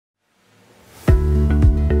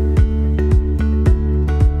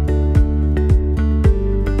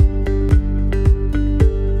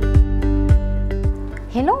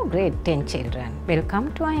Grade 10 children,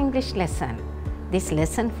 welcome to our English lesson. This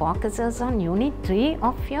lesson focuses on Unit 3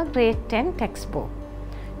 of your Grade 10 textbook.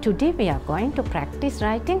 Today we are going to practice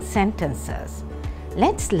writing sentences.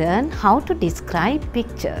 Let's learn how to describe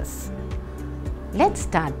pictures. Let's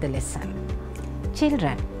start the lesson.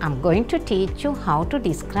 Children, I'm going to teach you how to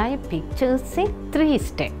describe pictures in 3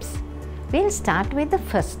 steps. We'll start with the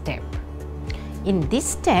first step. In this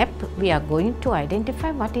step, we are going to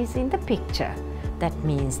identify what is in the picture. That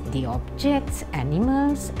means the objects,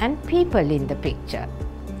 animals and people in the picture.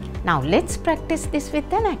 Now let's practice this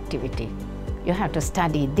with an activity. You have to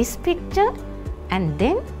study this picture and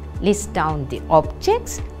then list down the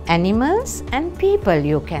objects, animals and people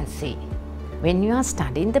you can see. When you are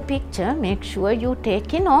studying the picture, make sure you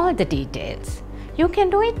take in all the details. You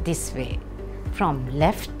can do it this way, from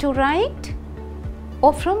left to right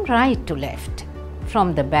or from right to left,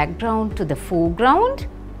 from the background to the foreground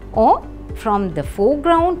or from the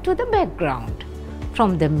foreground to the background,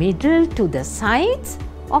 from the middle to the sides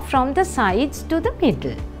or from the sides to the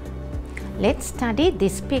middle. Let's study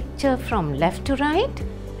this picture from left to right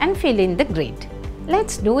and fill in the grid.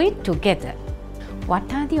 Let's do it together.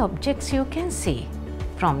 What are the objects you can see?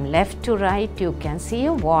 From left to right you can see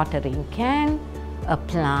a watering can, a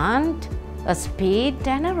plant, a spade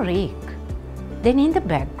and a rake. Then in the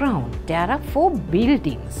background there are 4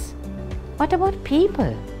 buildings. What about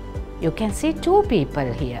people? You can see 2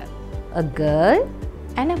 people here, a girl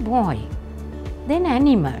and a boy. Then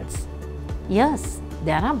animals. Yes,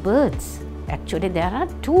 there are birds. Actually there are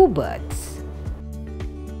 2 birds.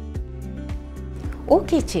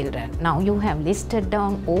 Okay children, now you have listed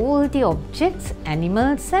down all the objects,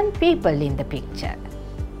 animals and people in the picture.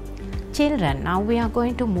 Children, now we are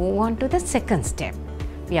going to move on to the second step.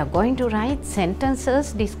 We are going to write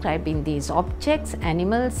sentences describing these objects,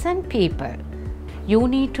 animals and people. You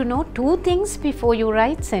need to know 2 things before you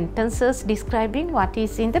write sentences describing what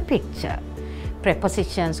is in the picture.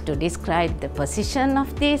 Prepositions to describe the position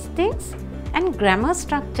of these things and grammar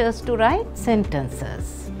structures to write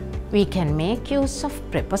sentences. We can make use of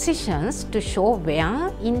prepositions to show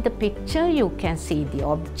where in the picture you can see the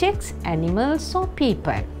objects, animals or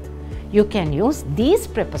people. You can use these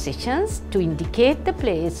prepositions to indicate the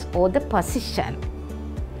place or the position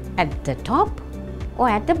at the top or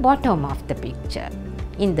at the bottom of the picture,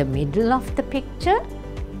 in the middle of the picture,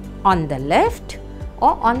 on the left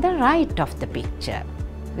or on the right of the picture,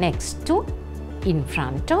 next to, in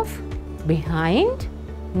front of, behind,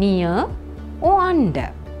 near or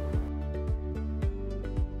under.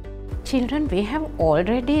 Children, we have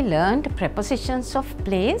already learned prepositions of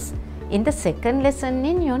place in the second lesson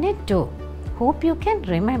in Unit 2. Hope you can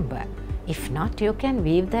remember. If not, you can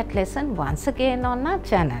view that lesson once again on our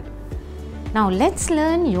channel. Now let's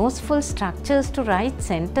learn useful structures to write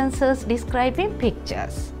sentences describing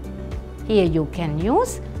pictures. Here you can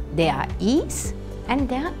use there is and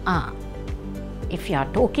there are. If you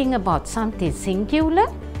are talking about something singular,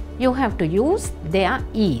 you have to use there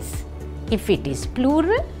is. If it is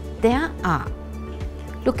plural, there are.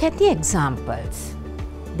 Look at the examples.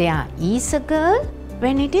 There is a girl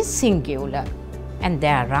when it is singular and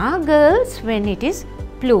there are girls when it is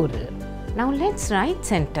plural. Now let's write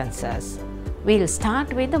sentences. We'll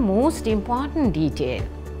start with the most important detail.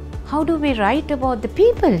 How do we write about the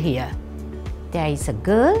people here? There is a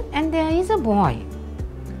girl and there is a boy.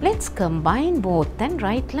 Let's combine both and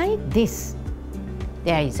write like this.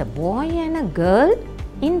 There is a boy and a girl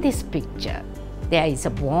in this picture. There is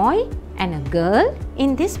a boy and a girl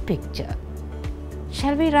in this picture.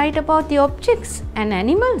 Shall we write about the objects and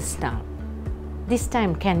animals now? This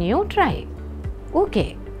time can you try?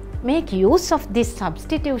 Okay, make use of this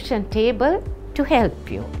substitution table to help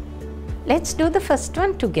you. Let's do the first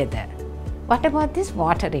one together. What about this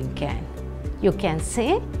watering can? You can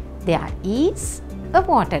say there is a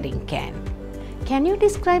watering can. Can you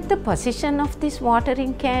describe the position of this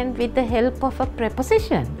watering can with the help of a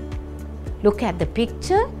preposition? Look at the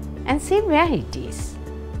picture and see where it is.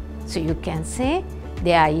 So you can say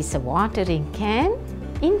there is a watering can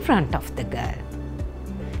in front of the girl.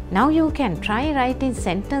 Now you can try writing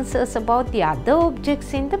sentences about the other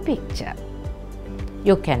objects in the picture.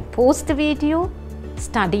 You can pause the video,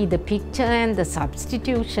 study the picture and the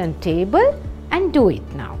substitution table and do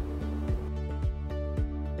it now.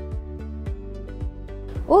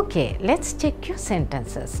 Okay, let's check your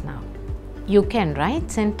sentences now. You can write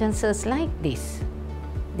sentences like this.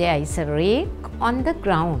 There is a rake on the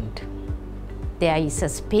ground. There is a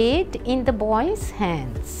spade in the boy's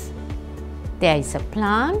hands. There is a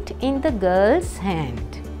plant in the girl's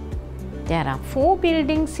hand. There are 4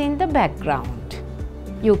 buildings in the background.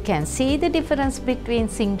 You can see the difference between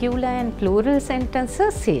singular and plural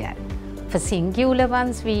sentences here. For singular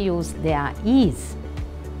ones, we use there is.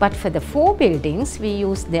 But for the 4 buildings, we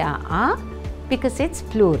use there are because it's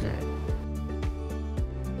plural.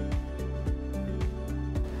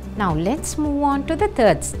 Now let's move on to the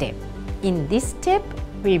third step. In this step,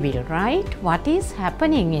 we will write what is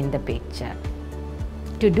happening in the picture.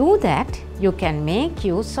 To do that, you can make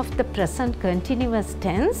use of the present continuous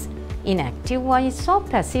tense in active voice or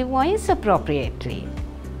passive voice appropriately.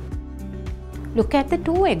 Look at the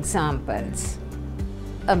 2 examples.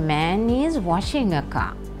 A man is washing a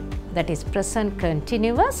car. That is present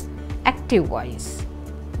continuous active voice.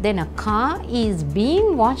 Then a car is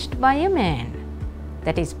being washed by a man.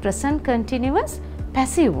 That is present continuous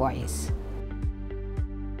passive voice.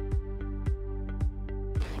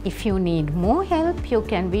 If you need more help, you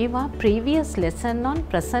can view our previous lesson on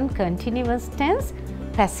present continuous tense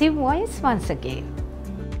passive voice once again.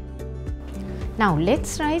 Now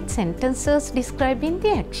let's write sentences describing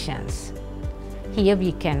the actions. Here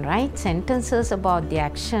we can write sentences about the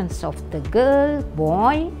actions of the girl,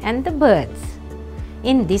 boy and the birds.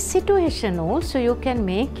 In this situation also you can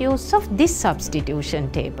make use of this substitution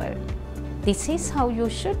table. This is how you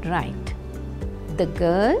should write. The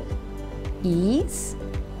girl is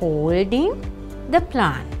holding the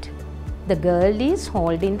plant. The girl is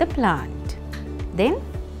holding the plant. Then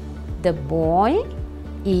the boy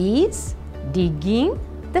is digging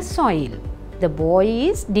the soil. The boy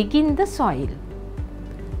is digging the soil.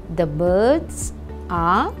 The birds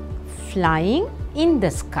are flying in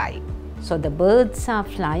the sky. So the birds are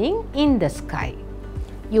flying in the sky.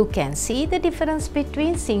 You can see the difference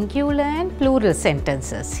between singular and plural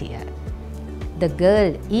sentences here. The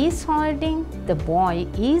girl is holding, the boy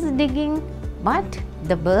is digging, but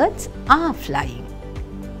the birds are flying.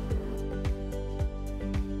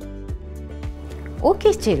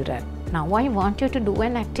 Okay children, now I want you to do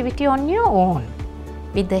an activity on your own.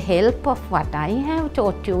 With the help of what I have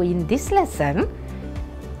taught you in this lesson,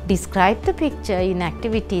 describe the picture in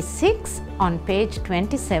activity 6 on page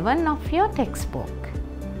 27 of your textbook.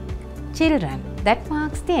 Children, that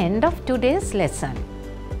marks the end of today's lesson.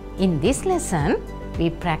 In this lesson, we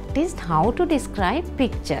practiced how to describe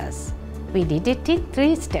pictures. We did it in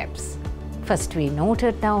 3 steps. First, we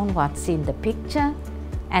noted down what's in the picture,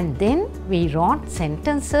 and then we wrote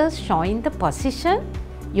sentences showing the position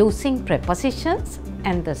using prepositions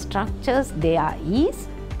and the structures there is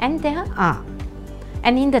and there are.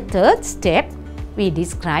 And in the 3rd step, we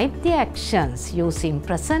described the actions using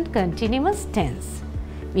present continuous tense.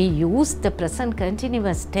 We used the present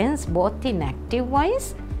continuous tense both in active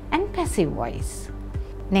voice and passive voice.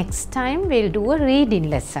 Next time, we'll do a reading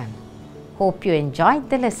lesson. Hope you enjoyed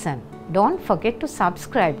the lesson. Don't forget to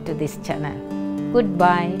subscribe to this channel.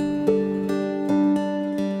 Goodbye.